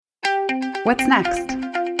What's next?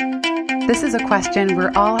 This is a question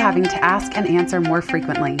we're all having to ask and answer more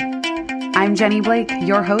frequently. I'm Jenny Blake,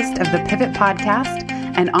 your host of the Pivot Podcast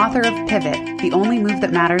and author of Pivot, The Only Move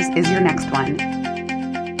That Matters Is Your Next One.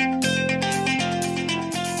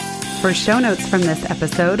 For show notes from this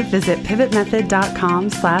episode, visit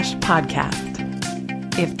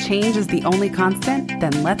pivotmethod.com/podcast. If change is the only constant,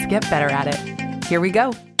 then let's get better at it. Here we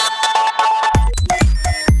go.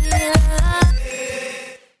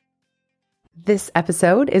 This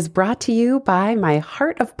episode is brought to you by my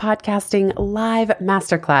Heart of Podcasting live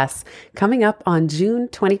masterclass coming up on June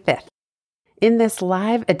 25th. In this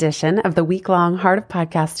live edition of the week-long Heart of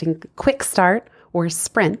Podcasting Quick Start or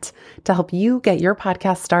Sprint to help you get your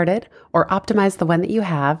podcast started or optimize the one that you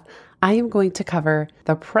have, I am going to cover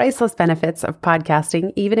the priceless benefits of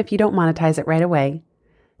podcasting even if you don't monetize it right away,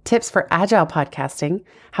 tips for agile podcasting,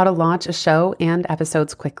 how to launch a show and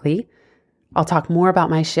episodes quickly. I'll talk more about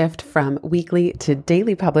my shift from weekly to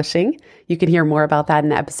daily publishing. You can hear more about that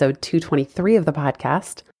in episode 223 of the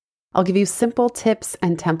podcast. I'll give you simple tips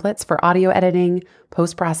and templates for audio editing,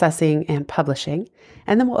 post-processing, and publishing.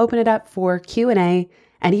 And then we'll open it up for Q&A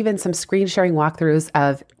and even some screen sharing walkthroughs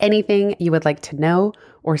of anything you would like to know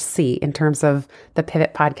or see in terms of the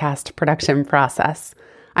Pivot Podcast production process.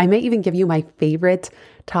 I may even give you my favorite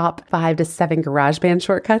top 5 to 7 GarageBand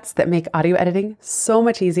shortcuts that make audio editing so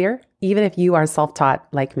much easier, even if you are self-taught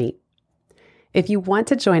like me. If you want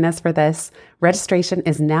to join us for this, registration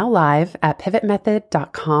is now live at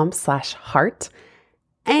pivotmethod.com/heart.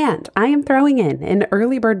 And I am throwing in an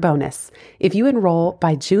early bird bonus. If you enroll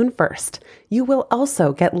by June 1st, you will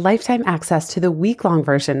also get lifetime access to the week-long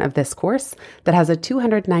version of this course that has a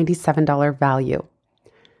 $297 value.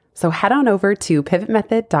 So head on over to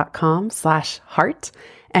pivotmethod.com/heart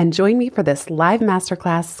and join me for this live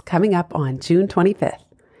masterclass coming up on June 25th.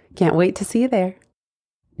 Can't wait to see you there.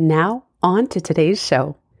 Now, on to today's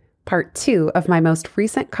show, part 2 of my most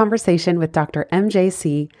recent conversation with Dr.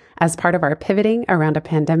 MJC as part of our Pivoting Around a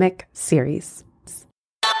Pandemic series.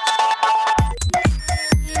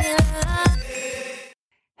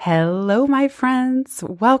 Hello, my friends.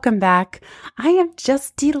 Welcome back. I am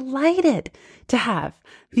just delighted to have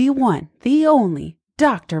the one, the only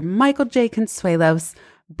Dr. Michael J. Consuelos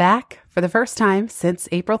back for the first time since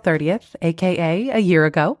April 30th, aka a year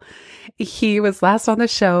ago. He was last on the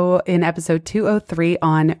show in episode 203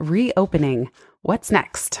 on reopening. What's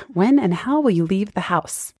next? When and how will you leave the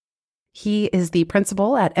house? He is the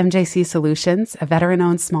principal at MJC Solutions, a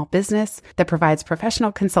veteran-owned small business that provides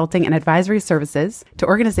professional consulting and advisory services to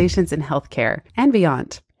organizations in healthcare and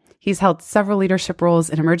beyond. He's held several leadership roles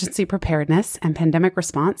in emergency preparedness and pandemic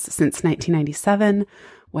response since 1997,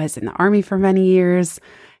 was in the Army for many years.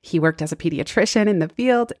 He worked as a pediatrician in the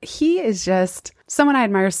field. He is just someone I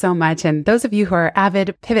admire so much. And those of you who are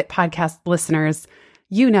avid Pivot Podcast listeners,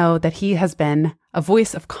 you know that he has been a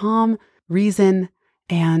voice of calm, reason,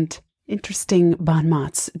 and interesting bon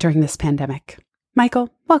mots during this pandemic. Michael,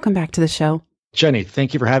 welcome back to the show. Jenny,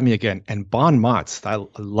 thank you for having me again. And bon mots, I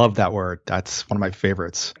love that word. That's one of my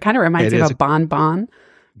favorites. Kind of reminds me of a bonbon.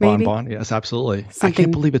 Maybe? Bonbon, yes, absolutely. I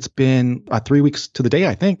can't believe it's been 3 weeks to the day,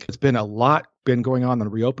 I think. It's been a lot been going on the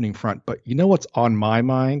reopening front. But you know what's on my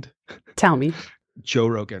mind? Tell me. Joe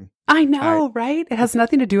Rogan. I know, right? It has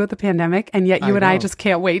nothing to do with the pandemic. And yet you and I just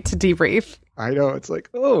can't wait to debrief. I know. It's like,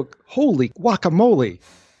 oh, holy guacamole.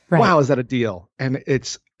 Right. Wow, is that a deal? And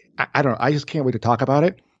it's, I don't know. I just can't wait to talk about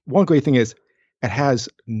it. One great thing is it has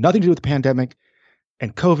nothing to do with the pandemic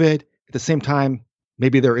and COVID. At the same time,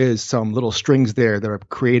 maybe there is some little strings there that are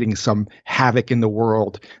creating some havoc in the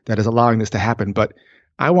world that is allowing this to happen. But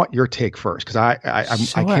I want your take first, because I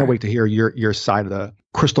can't wait to hear your side of the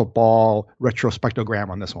crystal ball retrospectogram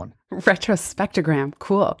on this one. Retrospectogram.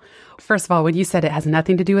 Cool. First of all, when you said it has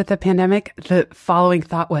nothing to do with the pandemic, the following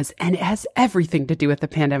thought was, and it has everything to do with the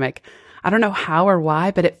pandemic. I don't know how or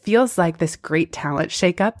why, but it feels like this great talent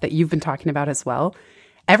shakeup that you've been talking about as well.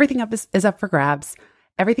 Everything is up for grabs.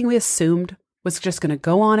 Everything we assumed was just going to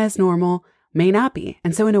go on as normal may not be.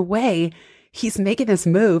 And so in a way, he's making this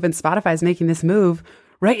move and Spotify's making this move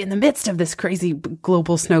right in the midst of this crazy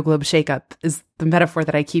global snow globe shakeup is the metaphor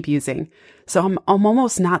that I keep using. So I'm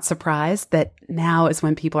almost not surprised that now is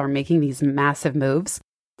when people are making these massive moves.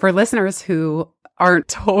 For listeners who aren't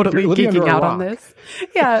totally geeking out on this.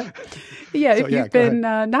 Yeah. Yeah. If you've been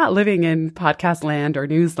not living in podcast land or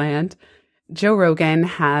news land, Joe Rogan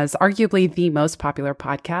has arguably the most popular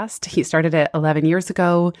podcast. He started it 11 years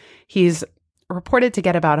ago. He's reported to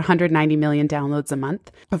get about 190 million downloads a month.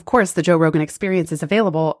 Of course, the Joe Rogan Experience is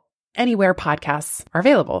available anywhere podcasts are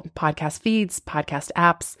available, podcast feeds, podcast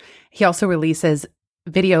apps. He also releases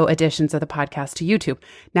video editions of the podcast to YouTube.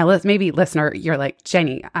 Now, maybe listener, you're like,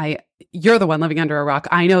 Jenny, you're the one living under a rock.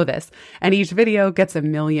 I know this. And each video gets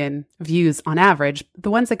 1 million views on average.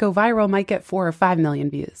 The ones that go viral might get 4 or 5 million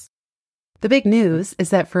views. The big news is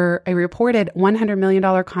that for a reported $100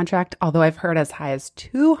 million contract, although I've heard as high as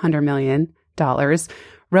 $200 million,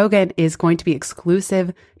 Rogan is going to be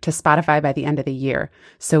exclusive to Spotify by the end of the year.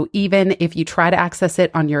 So even if you try to access it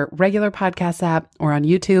on your regular podcast app or on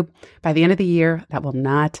YouTube, by the end of the year, that will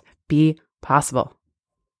not be possible.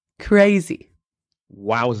 Crazy.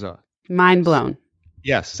 Wowza. Mind blown.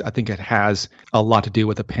 Yes, I think it has a lot to do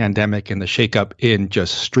with the pandemic and the shakeup in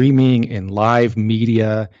just streaming, in live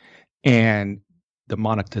media, and the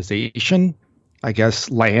monetization, I guess,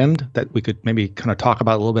 land that we could maybe kind of talk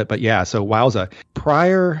about a little bit. But yeah, so wowza.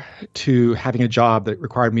 Prior to having a job that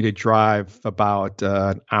required me to drive about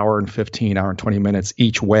an hour and 20 minutes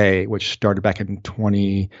each way, which started back in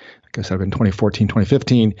 2014,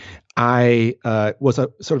 2015, I was a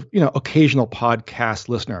sort of, occasional podcast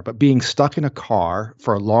listener. But being stuck in a car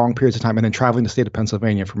for long periods of time and then traveling the state of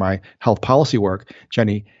Pennsylvania for my health policy work,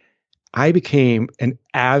 Jenny, I became an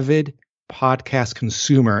avid podcast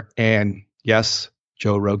consumer and, yes,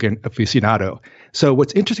 Joe Rogan aficionado. So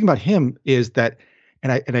what's interesting about him is that,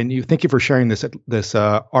 and I knew, thank you for sharing this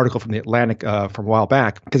article from the Atlantic from a while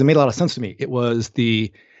back, because it made a lot of sense to me. It was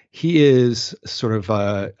he is sort of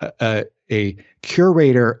a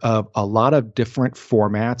curator of a lot of different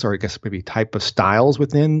formats, or I guess maybe type of styles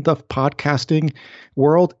within the podcasting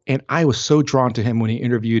world. And I was so drawn to him when he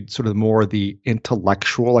interviewed sort of more the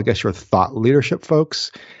intellectual, I guess your thought leadership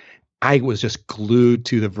folks. I was just glued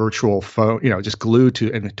to the virtual phone, just glued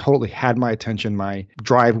to, and it totally had my attention. My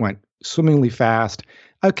drive went swimmingly fast.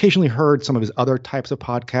 I occasionally heard some of his other types of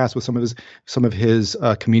podcasts with some of his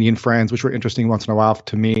comedian friends, which were interesting once in a while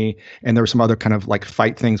to me. And there were some other kind of like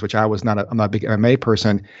fight things, which I'm not a big MMA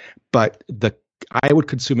person, but I would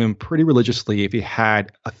consume him pretty religiously if he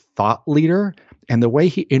had a thought leader. And the way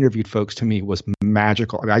he interviewed folks to me was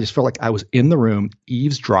magical. I mean, I just felt like I was in the room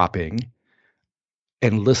eavesdropping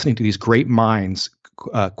and listening to these great minds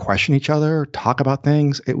question each other, talk about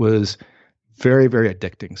things. It was very, very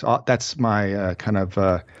addicting. So that's my kind of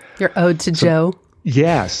your ode to Joe.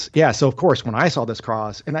 Yes, yeah. So of course, when I saw this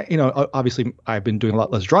cross, and obviously I've been doing a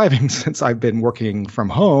lot less driving since I've been working from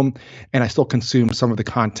home, and I still consume some of the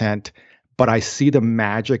content, but I see the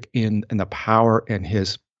magic in the power in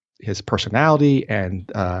his personality,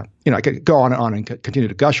 and I could go on and continue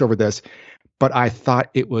to gush over this. But I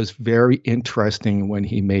thought it was very interesting when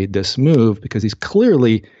he made this move, because he's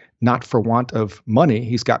clearly not for want of money.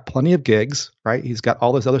 He's got plenty of gigs, right? He's got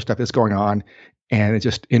all this other stuff that's going on. And it's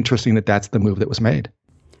just interesting that that's the move that was made.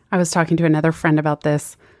 I was talking to another friend about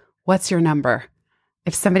this. What's your number?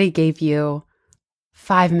 If somebody gave you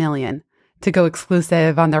 5 million to go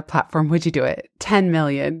exclusive on their platform, would you do it? 10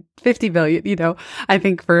 million, 50 million, I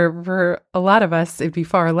think for a lot of us, it'd be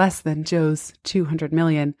far less than Joe's 200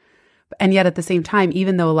 million. And yet at the same time,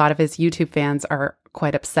 even though a lot of his YouTube fans are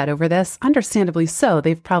quite upset over this, understandably so,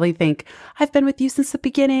 they probably think, I've been with you since the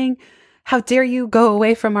beginning. How dare you go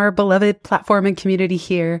away from our beloved platform and community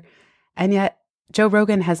here? And yet Joe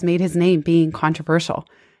Rogan has made his name being controversial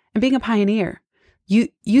and being a pioneer.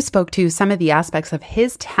 You spoke to some of the aspects of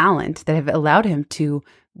his talent that have allowed him to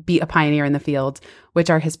be a pioneer in the field, which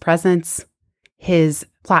are his presence, his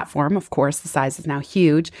platform, of course, the size is now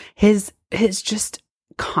huge, his just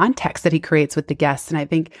context that he creates with the guests. And I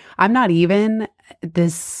think I'm not even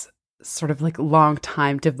this sort of like long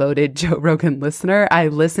time devoted Joe Rogan listener. I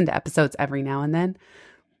listen to episodes every now and then,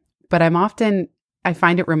 but I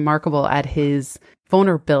find it remarkable at his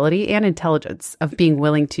vulnerability and intelligence of being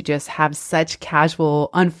willing to just have such casual,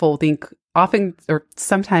 unfolding, often or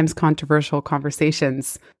sometimes controversial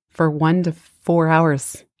conversations for 1 to 4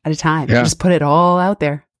 hours at a time. Yeah. Just put it all out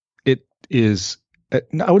there. It is, I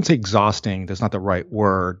wouldn't say exhausting. That's not the right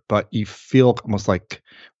word, but you feel almost like,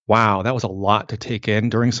 wow, that was a lot to take in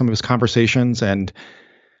during some of his conversations. And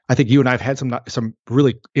I think you and I have had some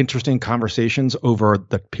really interesting conversations over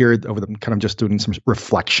the period, over the kind of just doing some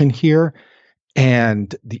reflection here.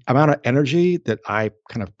 And the amount of energy that I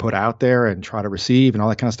kind of put out there and try to receive and all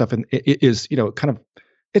that kind of stuff. And it is, kind of,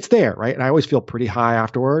 it's there, right? And I always feel pretty high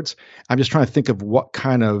afterwards. I'm just trying to think of what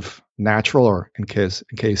kind of natural, or in case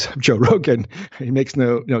of Joe Rogan, he makes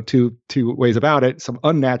no two ways about it, some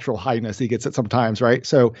unnatural highness he gets at sometimes, right?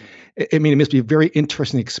 So, I mean, it must be a very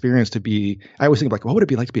interesting experience to be. I always think like, what would it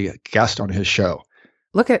be like to be a guest on his show?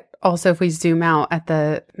 Look at also, if we zoom out at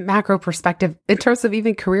the macro perspective in terms of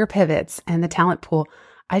even career pivots and the talent pool.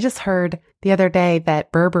 I just heard the other day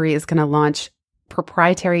that Burberry is going to launch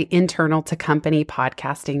proprietary internal to company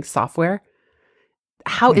podcasting software.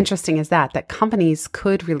 how interesting is that, that companies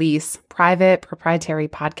could release private proprietary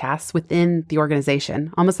podcasts within the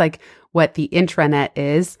organization, almost like what the intranet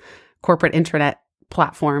is, corporate intranet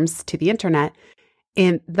platforms to the internet.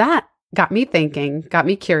 And that got me thinking, got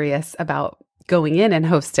me curious about going in and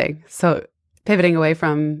hosting. So pivoting away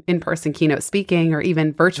from in-person keynote speaking or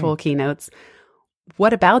even virtual keynotes,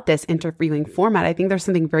 what about this interviewing format? I think there's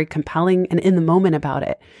something very compelling and in the moment about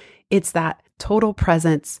it. It's that total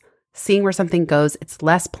presence, seeing where something goes. It's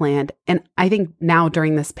less planned. And I think now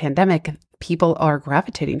during this pandemic, people are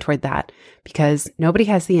gravitating toward that because nobody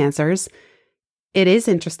has the answers. It is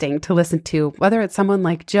interesting to listen to, whether it's someone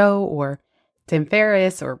like Joe or Tim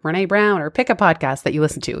Ferriss or Brene Brown, or pick a podcast that you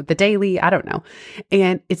listen to, The Daily, I don't know.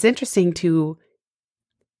 And it's interesting to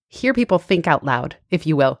hear people think out loud, if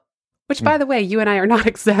you will, which by the way, you and I are not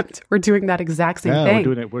exempt. We're doing that exact same thing.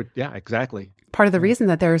 We're doing it. Yeah, exactly. Part of the reason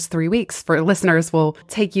that there's 3 weeks for listeners will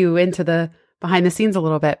take you into the behind the scenes a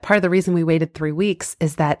little bit. Part of the reason we waited 3 weeks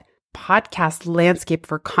is that podcast landscape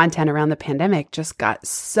for content around the pandemic just got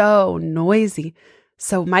so noisy.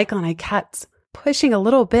 So Michael and I kept pushing a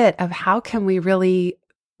little bit of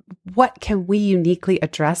what can we uniquely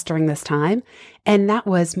address during this time? And that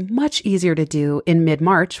was much easier to do in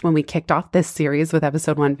mid-March when we kicked off this series with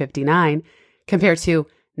episode 159 compared to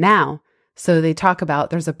now. So they talk about,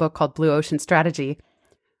 there's a book called Blue Ocean Strategy.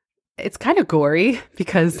 It's kind of gory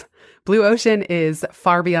because Blue Ocean is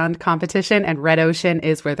far beyond competition and Red Ocean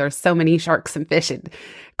is where there's so many sharks and fish in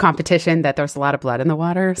competition that there's a lot of blood in the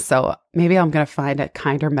water. So maybe I'm going to find a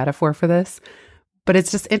kinder metaphor for this. But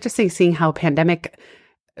it's just interesting seeing how pandemic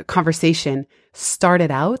conversation started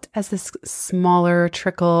out as this smaller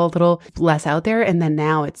trickle, a little less out there. And then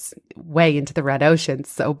now it's way into the Red Ocean.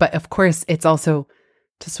 So, but of course, it's also,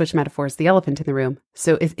 to switch metaphors, the elephant in the room.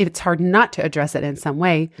 So it's hard not to address it in some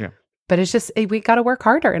way. Yeah. But it's just, we got to work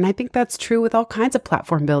harder. And I think that's true with all kinds of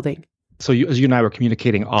platform building. So as you and I were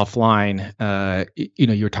communicating offline,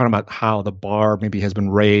 you were talking about how the bar maybe has been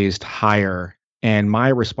raised higher. And my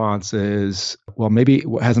response is, well, maybe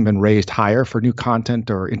it hasn't been raised higher for new content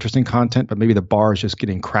or interesting content, but maybe the bar is just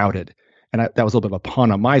getting crowded. And that was a little bit of a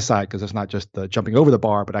pun on my side because it's not just the jumping over the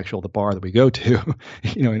bar, but actually the bar that we go to,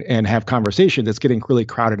 and have conversations. It's getting really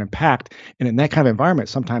crowded and packed. And in that kind of environment,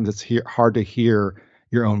 sometimes it's hard to hear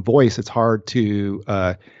your own voice. It's hard to,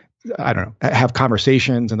 have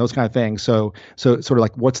conversations and those kind of things. So sort of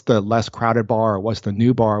like, what's the less crowded bar or what's the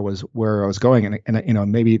new bar was where I was going.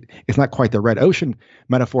 And maybe it's not quite the Red Ocean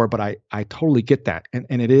metaphor, but I totally get that.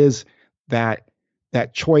 And it is that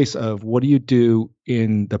choice of what do you do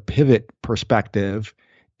in the pivot perspective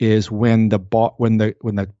is when the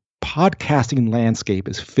podcasting landscape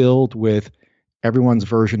is filled with everyone's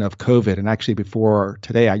version of COVID. And actually before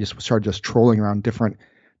today, I just started trolling around different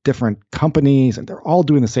companies, and they're all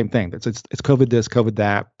doing the same thing. It's COVID this, COVID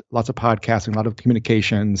that, lots of podcasting, a lot of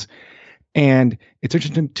communications. And it's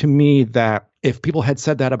interesting to me that if people had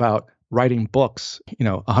said that about writing books,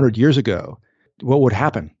 100 years ago, what would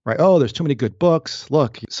happen, right? Oh, there's too many good books.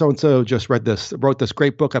 Look, so-and-so just wrote this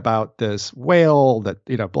great book about this whale that,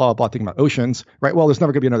 blah, blah, blah, thinking about oceans, right? Well, there's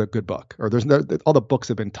never going to be another good book, or all the books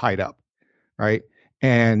have been tied up, right?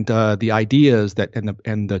 And the ideas that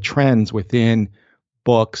and the trends within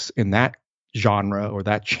books in that genre or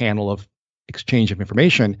that channel of exchange of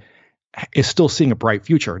information is still seeing a bright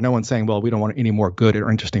future. No one's saying, well, we don't want any more good or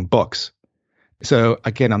interesting books. So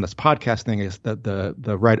again, on this podcast thing is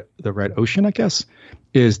the red ocean, I guess,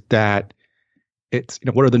 is that it's,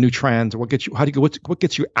 what are the new trends, or what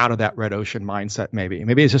gets you out of that red ocean mindset?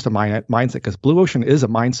 Maybe it's just a mindset, because blue ocean is a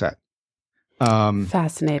mindset.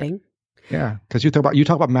 Fascinating. Yeah. Cause you talk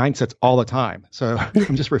about mindsets all the time. So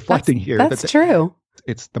I'm just reflecting here. That's true.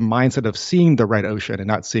 It's the mindset of seeing the red ocean and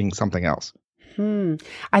not seeing something else.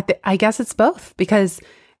 I guess it's both, because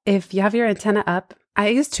if you have your antenna up, I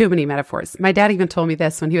use too many metaphors. My dad even told me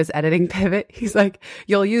this when he was editing Pivot. He's like,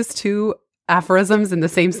 you'll use two aphorisms in the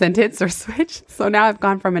same sentence or switch. So now I've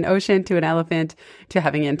gone from an ocean to an elephant to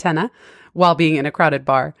having antenna while being in a crowded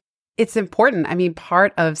bar. It's important. I mean,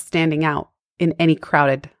 part of standing out in any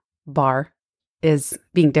crowded bar is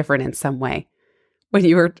being different in some way. When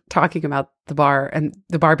you were talking about the bar and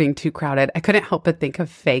the bar being too crowded, I couldn't help but think of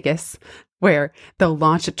Vegas, where they'll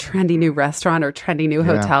launch a trendy new restaurant or trendy new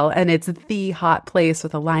hotel, and it's the hot place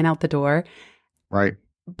with a line out the door. Right.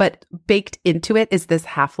 But baked into it is this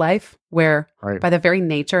half-life where by the very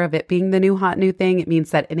nature of it being the new hot new thing, it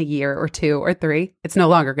means that in a year or 2 or 3, it's no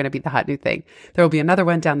longer going to be the hot new thing. There will be another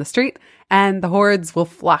one down the street, and the hordes will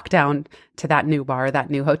flock down to that new bar, that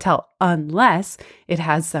new hotel, unless it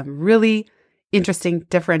has some really interesting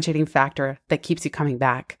differentiating factor that keeps you coming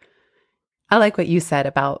back. I like what you said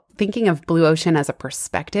about thinking of Blue Ocean as a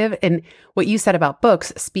perspective. And what you said about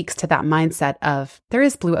books speaks to that mindset of there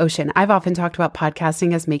is Blue Ocean. I've often talked about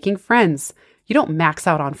podcasting as making friends. You don't max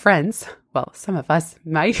out on friends. Well, some of us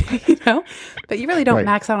might, but you really don't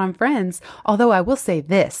max out on friends. Although I will say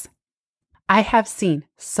this, I have seen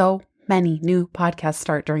so many new podcasts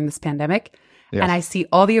start during this pandemic. Yes. And I see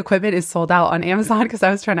all the equipment is sold out on Amazon because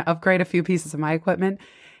I was trying to upgrade a few pieces of my equipment.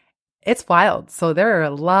 It's wild. So there are a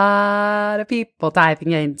lot of people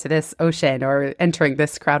diving into this ocean or entering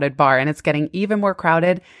this crowded bar, and it's getting even more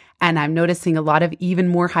crowded. And I'm noticing a lot of even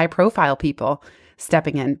more high profile people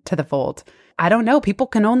stepping into the fold. I don't know. People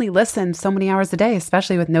can only listen so many hours a day,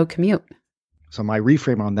 especially with no commute. So my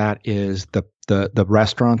reframe on that is the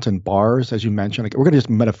restaurants and bars, as you mentioned. Like, we're going to just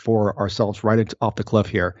metaphor ourselves right off the cliff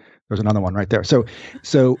here. There's another one right there. So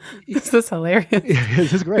this is hilarious.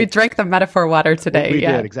 This is great. We drank the metaphor water today. We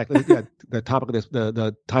did, exactly. Yeah, the topic of this,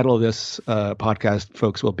 the title of this podcast,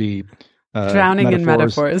 folks, will be drowning in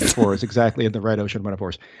metaphors. Exactly, in the red ocean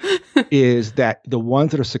metaphors. Is that the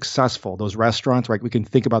ones that are successful, those restaurants, right? We can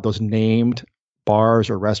think about those named bars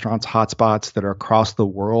or restaurants, hotspots that are across the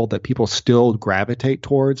world that people still gravitate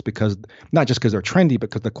towards, because not just because they're trendy, but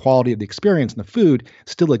because the quality of the experience and the food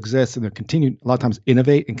still exists, and they're continuing a lot of times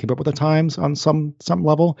innovate and keep up with the times on some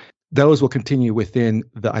level. Those will continue within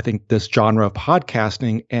I think this genre of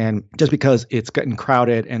podcasting. And just because it's getting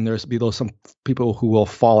crowded and there's be those some people who will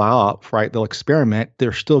fall out, right? They'll experiment.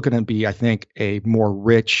 There's still going to be, I think, a more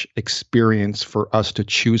rich experience for us to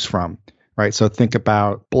choose from. Right. So think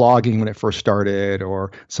about blogging when it first started,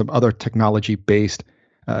 or some other technology-based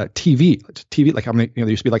TV. Like, there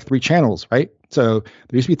used to be like 3 channels, right? So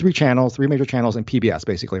there used to be 3 channels, 3 major channels, and PBS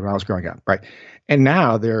basically when I was growing up, right? And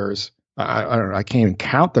now there's I don't know, I can't even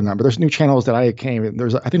count the number. There's new channels that I think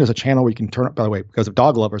there's a channel where you can turn up. By the way, because of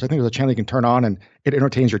dog lovers, I think there's a channel you can turn on and it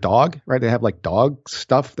entertains your dog. Right? They have like dog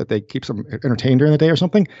stuff that they keep them entertained during the day or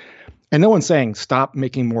something. And no one's saying stop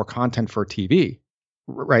making more content for TV.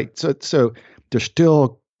 Right. So they're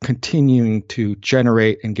still continuing to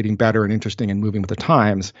generate and getting better and interesting and moving with the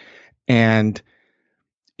times. And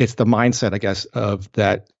it's the mindset, I guess, of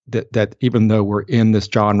that even though we're in this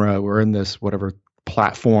genre, we're in this whatever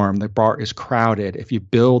platform, the bar is crowded. If you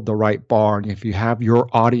build the right bar, and if you have your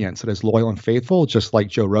audience that is loyal and faithful, just like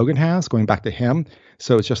Joe Rogan has, going back to him.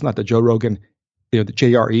 So it's just not the Joe Rogan, the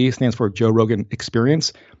JRE stands for Joe Rogan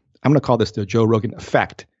Experience. I'm going to call this the Joe Rogan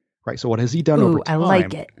Effect. Right. So what has he done over time? I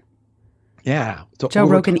like it. Yeah. So Joe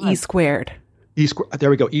Rogan E squared.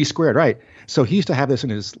 There we go. E squared. Right. So he used to have this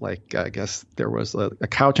in his, like, I guess there was a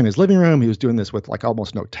couch in his living room. He was doing this with like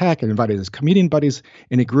almost no tech, and invited his comedian buddies,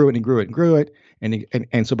 and he grew it and grew it and grew it.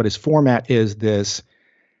 But his format is this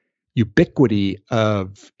ubiquity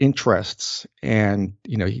of interests. And,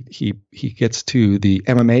 he gets to the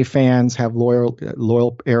MMA fans have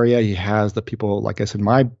loyal area. He has the people, like I said,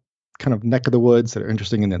 my kind of neck of the woods that are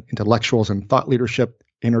interested in intellectuals and thought leadership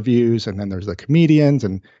interviews. And then there's the comedians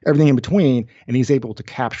and everything in between. And he's able to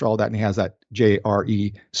capture all that. And he has that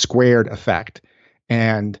JRE squared effect.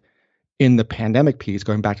 And in the pandemic piece,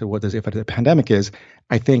 going back to what this effect of the pandemic is,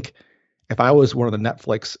 I think if I was one of the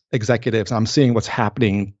Netflix executives, I'm seeing what's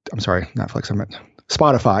happening. I'm sorry, Netflix, I meant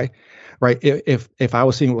Spotify, right? If I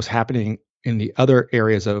was seeing what was happening in the other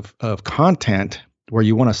areas of content where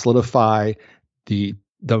you want to solidify the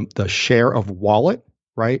share of wallet,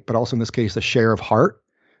 right? But also in this case, the share of heart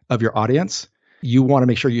of your audience, you want to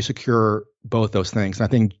make sure you secure both those things. And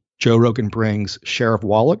I think Joe Rogan brings share of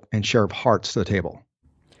wallet and share of hearts to the table.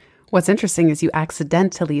 What's interesting is you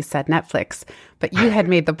accidentally said Netflix, but you had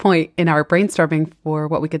made the point in our brainstorming for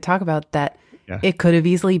what we could talk about that It could have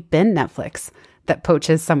easily been Netflix that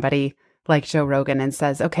poaches somebody like Joe Rogan and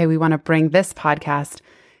says, okay, we want to bring this podcast.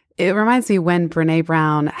 It reminds me when Brene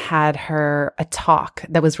Brown had a talk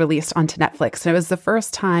that was released onto Netflix. And it was the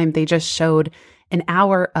first time they just showed an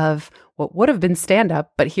hour of what would have been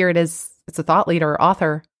stand-up, but here it is. It's a thought leader,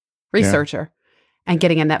 author, researcher, and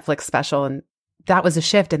getting a Netflix special. And that was a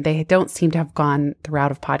shift. And they don't seem to have gone the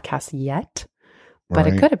route of podcasts yet, but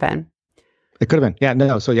it could have been. It could have been. Yeah,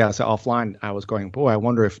 no. So offline, I was going, boy, I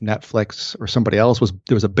wonder if Netflix or somebody else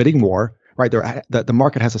there was a bidding war. Right there, the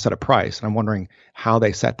market has to set a price, and I'm wondering how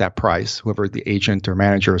they set that price, whoever the agent or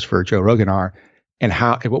managers for Joe Rogan are, and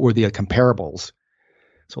what were the comparables.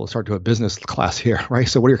 So we'll start to a business class here, right?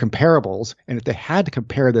 So what are your comparables? And if they had to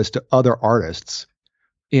compare this to other artists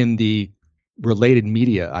in the related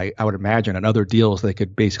media, I would imagine, and other deals they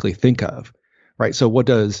could basically think of, right? So what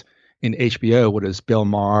does Bill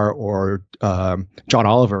Maher or John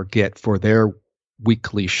Oliver get for their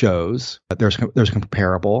weekly shows? There's a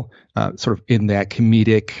comparable sort of in that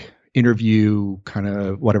comedic interview kind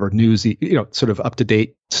of whatever newsy, sort of up to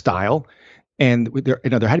date style. And there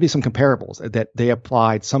had to be some comparables that they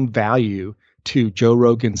applied some value to Joe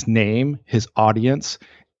Rogan's name, his audience,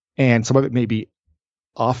 and some of it may be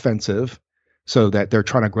offensive, so that they're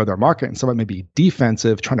trying to grow their market, and some of it may be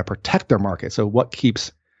defensive, trying to protect their market. So what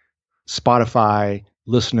keeps Spotify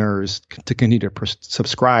listeners to continue to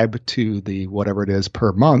subscribe to the whatever it is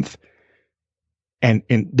per month? And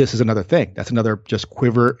this is another thing. That's another just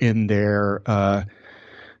quiver in their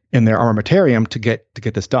armamentarium to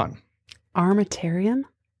get this done. Armamentarium?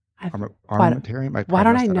 Armamentarium? Why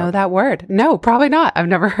don't I know that word? No, probably not. I've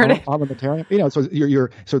never heard it. Armamentarium?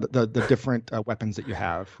 So the different weapons that you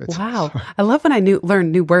have. Wow. I love when I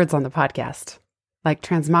learn new words on the podcast, like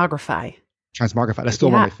transmogrify. Transmogrify. That's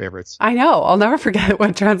still one of my favorites. I know. I'll never forget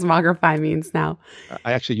what transmogrify means now.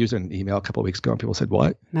 I actually used an email a couple of weeks ago and people said,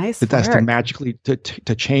 what? Nice. That's to magically,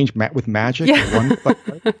 to change with magic. Yeah.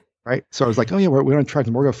 Right? So I was like, oh yeah, we're going to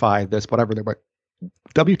transmogrify this, whatever. They're like,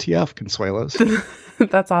 WTF, Consuelos.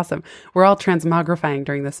 That's awesome. We're all transmogrifying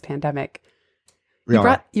during this pandemic. You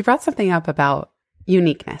brought something up about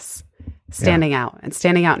uniqueness, standing out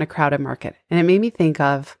in a crowded market. And it made me think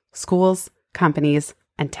of schools, companies,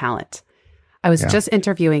 and talent. I was just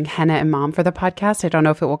interviewing Henna Imam for the podcast. I don't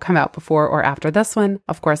know if it will come out before or after this one.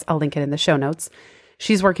 Of course, I'll link it in the show notes.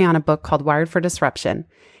 She's working on a book called Wired for Disruption.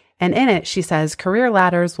 And in it, she says career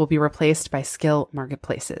ladders will be replaced by skill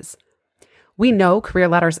marketplaces. We know career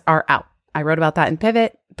ladders are out. I wrote about that in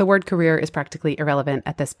Pivot. The word career is practically irrelevant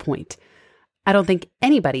at this point. I don't think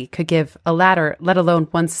anybody could give a ladder, let alone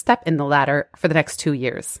one step in the ladder, for the next 2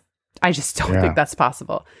 years. I just don't think that's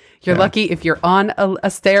possible. You're lucky if you're on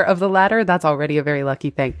a stair of the ladder. That's already a very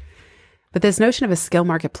lucky thing. But this notion of a skill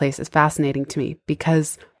marketplace is fascinating to me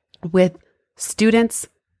because with students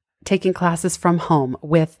taking classes from home,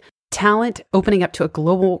 with talent opening up to a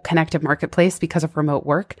global connected marketplace because of remote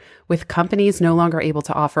work, with companies no longer able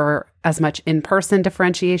to offer as much in-person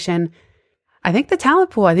differentiation, I think the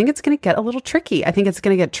talent pool, I think it's going to get a little tricky. I think it's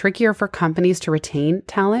going to get trickier for companies to retain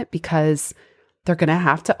talent because they're going to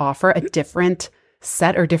have to offer a different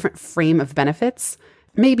set or different frame of benefits,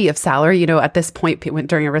 maybe of salary. At this point,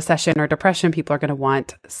 during a recession or depression, people are going to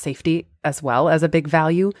want safety as well as a big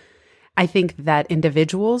value. I think that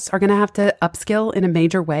individuals are going to have to upskill in a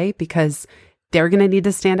major way because they're going to need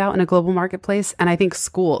to stand out in a global marketplace. And I think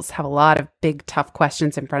schools have a lot of big, tough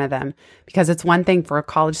questions in front of them because it's one thing for a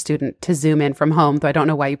college student to Zoom in from home, though I don't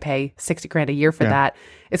know why you pay $60,000 a year for that.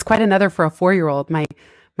 It's quite another for a 4-year-old.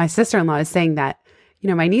 My sister-in-law is saying that,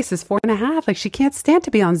 my niece is 4.5. Like, she can't stand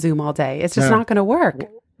to be on Zoom all day. It's just not going to work.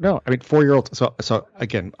 No, I mean, 4-year-olds. So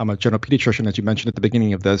again, I'm a general pediatrician, as you mentioned at the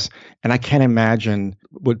beginning of this, and I can't imagine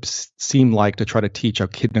what would seem like to try to teach a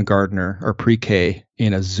kindergartner or pre-K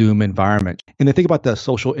in a Zoom environment. And they think about the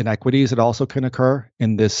social inequities that also can occur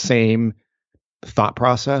in this same thought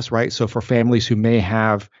process, right? So for families who may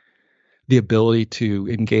have the ability to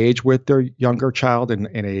engage with their younger child in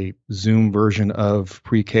a Zoom version of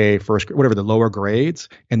pre-K, first grade, whatever the lower grades,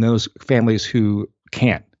 and those families who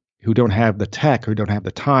can't, who don't have the tech, who don't have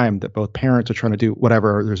the time, that both parents are trying to do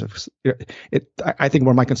whatever. I think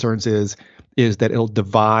one of my concerns is that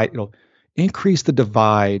it'll increase the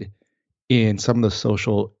divide in some of the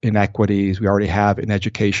social inequities we already have in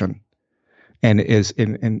education. And I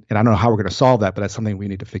don't know how we're going to solve that, but that's something we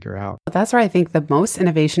need to figure out. That's where I think the most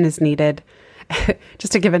innovation is needed.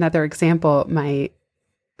 Just to give another example,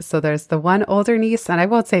 so there's the one older niece, and I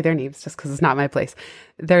won't say their names just because it's not my place.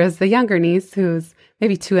 There's the younger niece who's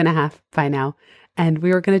maybe 2.5 by now. And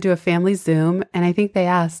we were going to do a family Zoom. And I think they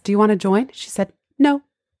asked, do you want to join? She said, no.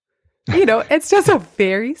 It's just a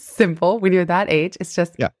very simple, when you're that age, it's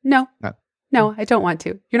just, no, I don't want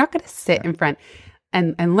to. You're not going to sit in front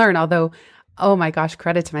and learn. Although, oh my gosh,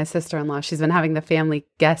 credit to my sister-in-law. She's been having the family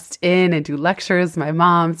guest in and do lectures. My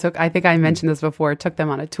mom I think I mentioned this before, took them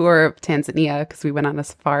on a tour of Tanzania because we went on a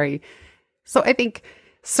safari. So I think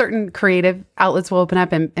certain creative outlets will open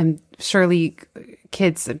up and surely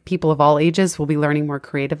kids and people of all ages will be learning more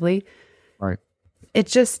creatively. Right. It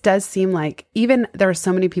just does seem like even there are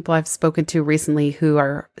so many people I've spoken to recently who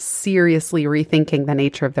are seriously rethinking the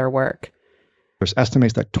nature of their work. There's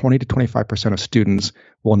estimates that 20 to 25% of students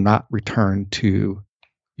will not return to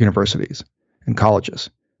universities and colleges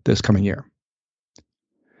this coming year.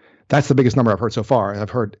 That's the biggest number I've heard so far. I've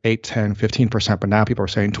heard 8, 10, 15%, but now people are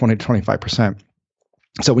saying 20 to 25%.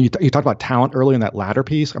 So when you talked about talent earlier in that ladder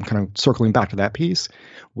piece, I'm kind of circling back to that piece.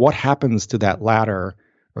 What happens to that ladder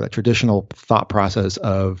or that traditional thought process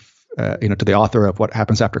of to the author of What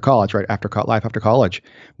Happens After College, right? Life after college,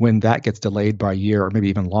 when that gets delayed by a year or maybe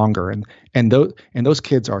even longer. And those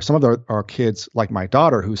kids are, some of them are kids like my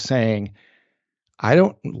daughter who's saying, I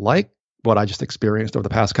don't like what I just experienced over the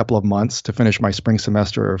past couple of months to finish my spring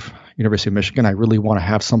semester of University of Michigan. I really want to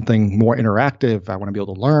have something more interactive. I want to be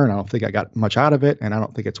able to learn. I don't think I got much out of it, and I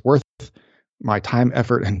don't think it's worth my time,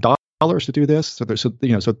 effort, and dollars to do this. So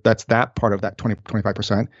that's that part of that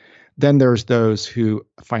 25%. Then there's those who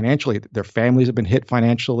financially, their families have been hit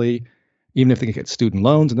financially, even if they can get student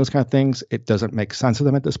loans and those kind of things. It doesn't make sense to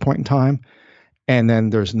them at this point in time. And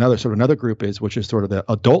then there's another group which is sort of the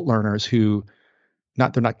adult learners who,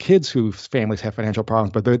 they're not kids whose families have financial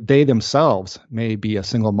problems, but they themselves may be a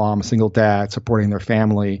single mom, a single dad supporting their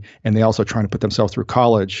family, and they also trying to put themselves through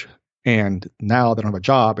college. And now they don't have a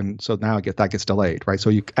job, and so now that gets delayed, right? So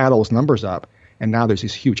you add all those numbers up, and now there's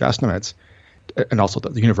these huge estimates, and also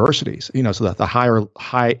the universities, so that the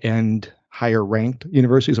high-end, higher-ranked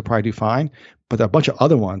universities will probably do fine, but a bunch of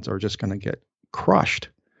other ones are just going to get crushed.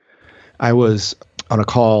 I was on a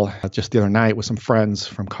call just the other night with some friends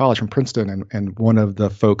from college, from Princeton, and one of the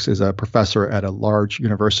folks is a professor at a large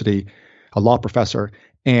university, a law professor,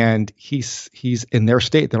 and he's in their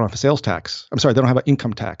state. They don't have a sales tax. I'm sorry, they don't have an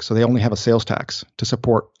income tax, so they only have a sales tax to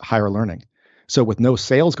support higher learning. So with no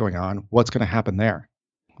sales going on, what's going to happen there?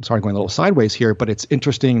 I'm sorry, going a little sideways here, but it's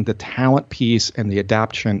interesting, the talent piece and the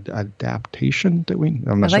adaptation.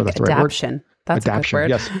 I'm not sure that's the right word. That's adaption, a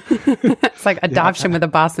good word. Yes. It's like adoption with a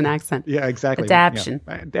Boston accent. Yeah, exactly. Adaption.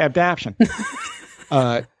 Yeah. Adaption.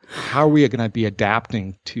 How are we going to be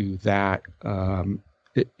adapting to that?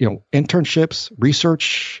 Internships,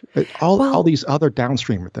 research, all these other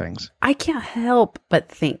downstream things. I can't help but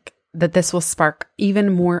think that this will spark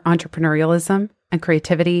even more entrepreneurialism and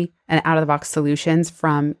creativity and out-of-the-box solutions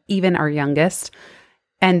from even our youngest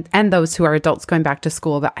and those who are adults going back to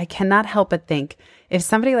school. But I cannot help but think, if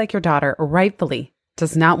somebody like your daughter rightfully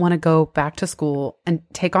does not want to go back to school and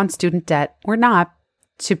take on student debt or not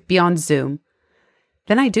to be on Zoom,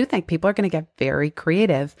 then I do think people are going to get very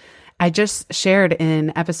creative. I just shared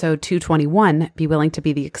in episode 221, Be Willing to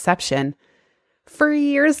Be the Exception, for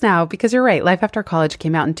years now, because you're right, Life After College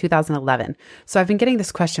came out in 2011. So I've been getting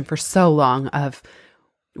this question for so long of,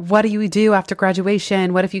 what do you do after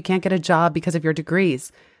graduation? What if you can't get a job because of your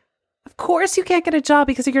degrees? Of course you can't get a job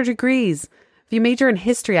because of your degrees. If you major in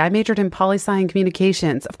history, I majored in poli-sci and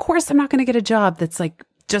communications. Of course I'm not going to get a job that's like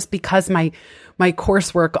just because my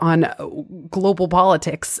coursework on global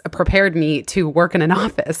politics prepared me to work in an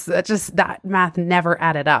office. That math never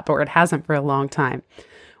added up, or it hasn't for a long time.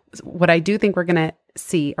 What I do think we're going to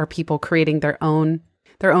see are people creating their own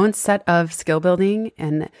set of skill building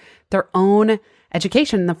and their own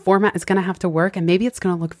education. The format is going to have to work, and maybe it's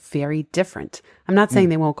going to look very different. I'm not saying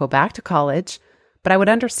they won't go back to college, but I would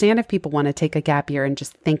understand if people want to take a gap year and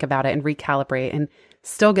just think about it and recalibrate and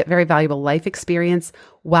still get very valuable life experience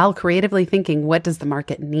while creatively thinking, what does the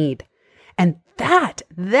market need? And that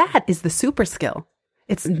is the super skill.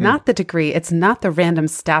 It's not the degree. It's not the random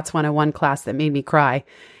Stats 101 class that made me cry.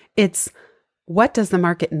 It's what does the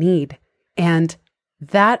market need? And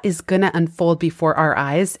that is going to unfold before our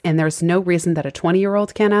eyes. And there's no reason that a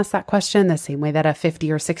 20-year-old can't ask that question the same way that a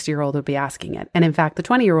 50 or 60-year-old would be asking it. And in fact, the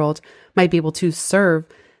 20-year-old might be able to serve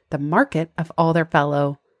the market of all their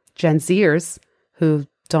fellow Gen Zers who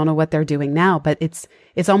don't know what they're doing now. But it's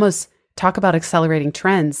almost, talk about accelerating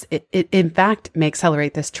trends. It in fact may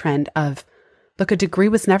accelerate this trend of, look, a degree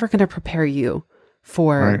was never going to prepare you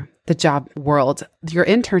for the job world. Your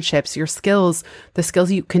internships, your skills, the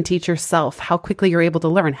skills you can teach yourself, how quickly you're able to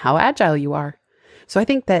learn, how agile you are. So I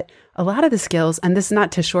think that a lot of the skills, and this is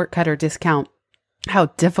not to shortcut or discount how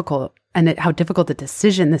difficult a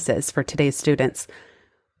decision this is for today's students,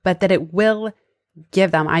 but that it will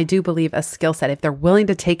give them, I do believe, a skill set if they're willing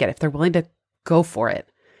to take it, if they're willing to go for it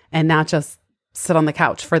and not just sit on the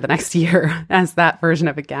couch for the next year as that version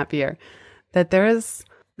of a gap year. That there is,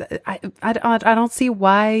 I don't see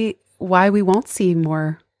why we won't see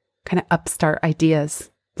more kind of upstart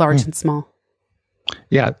ideas, large and small.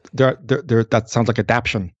 Yeah, there. That sounds like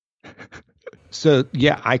adaption. So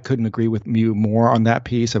yeah, I couldn't agree with you more on that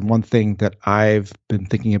piece. And one thing that I've been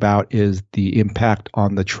thinking about is the impact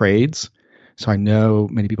on the trades. So I know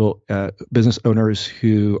many people, business owners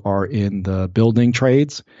who are in the building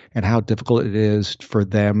trades, and how difficult it is for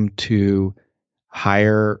them to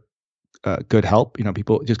hire good help.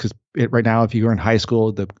 People, just because right now, if you're in high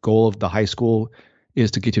school, the goal of the high school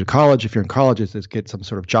is to get you to college. If you're in college, is to get some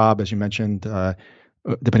sort of job, as you mentioned,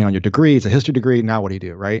 depending on your degree. It's a history degree. Now what do you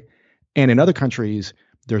do, right? And in other countries,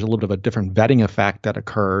 there's a little bit of a different vetting effect that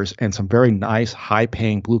occurs, and some very nice,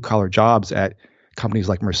 high-paying blue-collar jobs at companies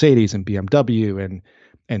like Mercedes and BMW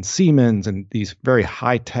and Siemens and these very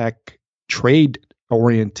high-tech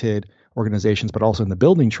trade-oriented organizations, but also in the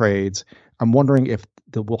building trades. I'm wondering if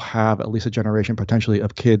we'll have at least a generation potentially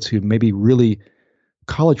of kids who maybe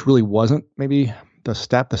college really wasn't maybe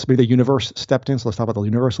maybe the universe stepped in. So let's talk about the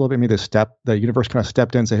universe a little bit. Maybe the universe kind of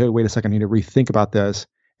stepped in and say, hey, wait a second, I need to rethink about this.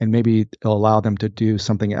 And maybe it'll allow them to do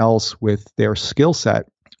something else with their skill set.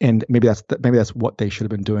 And maybe that's what they should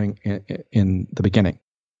have been doing in the beginning.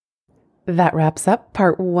 That wraps up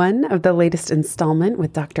part 1 of the latest installment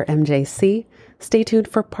with Dr. MJC. Stay tuned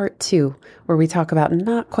for part 2, where we talk about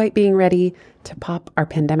not quite being ready to pop our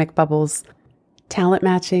pandemic bubbles, talent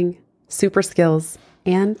matching, super skills,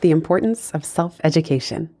 and the importance of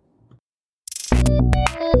self-education.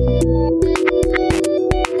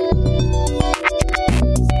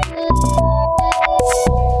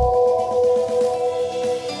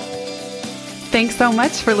 Thanks so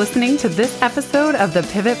much for listening to this episode of the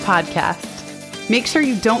Pivot Podcast. Make sure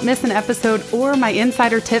you don't miss an episode or my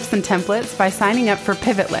insider tips and templates by signing up for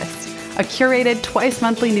Pivot List, a curated twice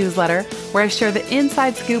monthly newsletter where I share the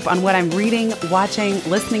inside scoop on what I'm reading, watching,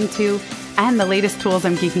 listening to, and the latest tools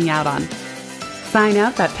I'm geeking out on. Sign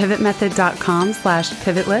up at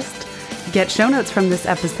pivotmethod.com/pivotlist. Get show notes from this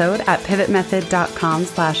episode at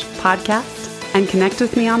pivotmethod.com/podcast and connect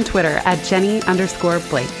with me on Twitter at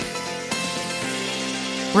Jenny_Blake.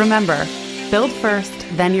 Remember, build first,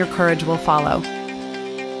 then your courage will follow.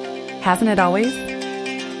 Hasn't it always?